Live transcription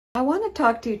I want to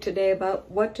talk to you today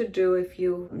about what to do if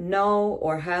you know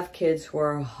or have kids who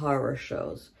are horror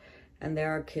shows. And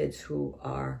there are kids who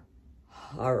are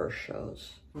horror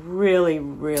shows. Really,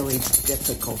 really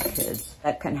difficult kids.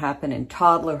 That can happen in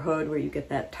toddlerhood, where you get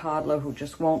that toddler who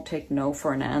just won't take no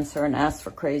for an answer and asks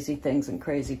for crazy things in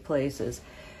crazy places.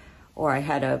 Or I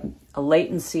had a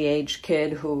latency age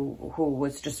kid who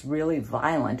was just really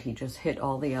violent. He just hit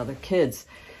all the other kids.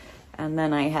 And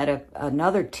then I had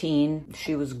another teen.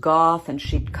 She was goth, and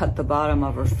she'd cut the bottom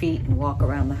of her feet and walk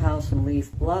around the house and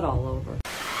leave blood all over.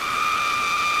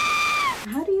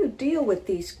 How do you deal with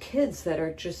these kids that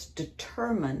are just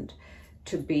determined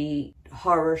to be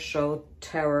horror show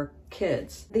terror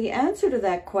kids? The answer to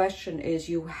that question is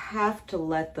you have to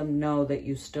let them know that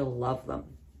you still love them.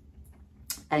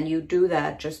 And you do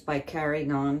that just by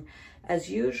carrying on as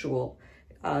usual.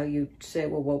 You say,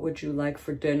 well, what would you like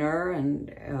for dinner?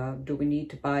 And do we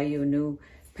need to buy you a new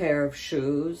pair of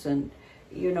shoes? And,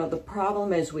 you know, the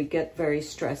problem is we get very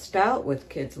stressed out with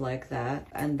kids like that,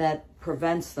 and that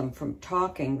prevents them from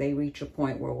talking. They reach a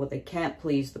point where, well, they can't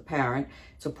please the parent.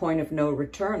 It's a point of no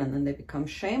return, and then they become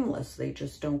shameless. They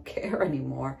just don't care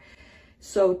anymore.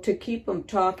 So to keep them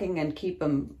talking and keep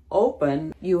them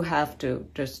open, you have to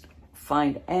just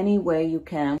find any way you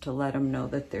can to let them know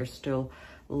that they're still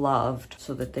loved,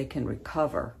 so that they can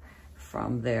recover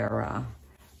from their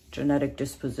genetic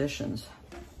dispositions.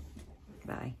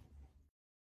 Bye.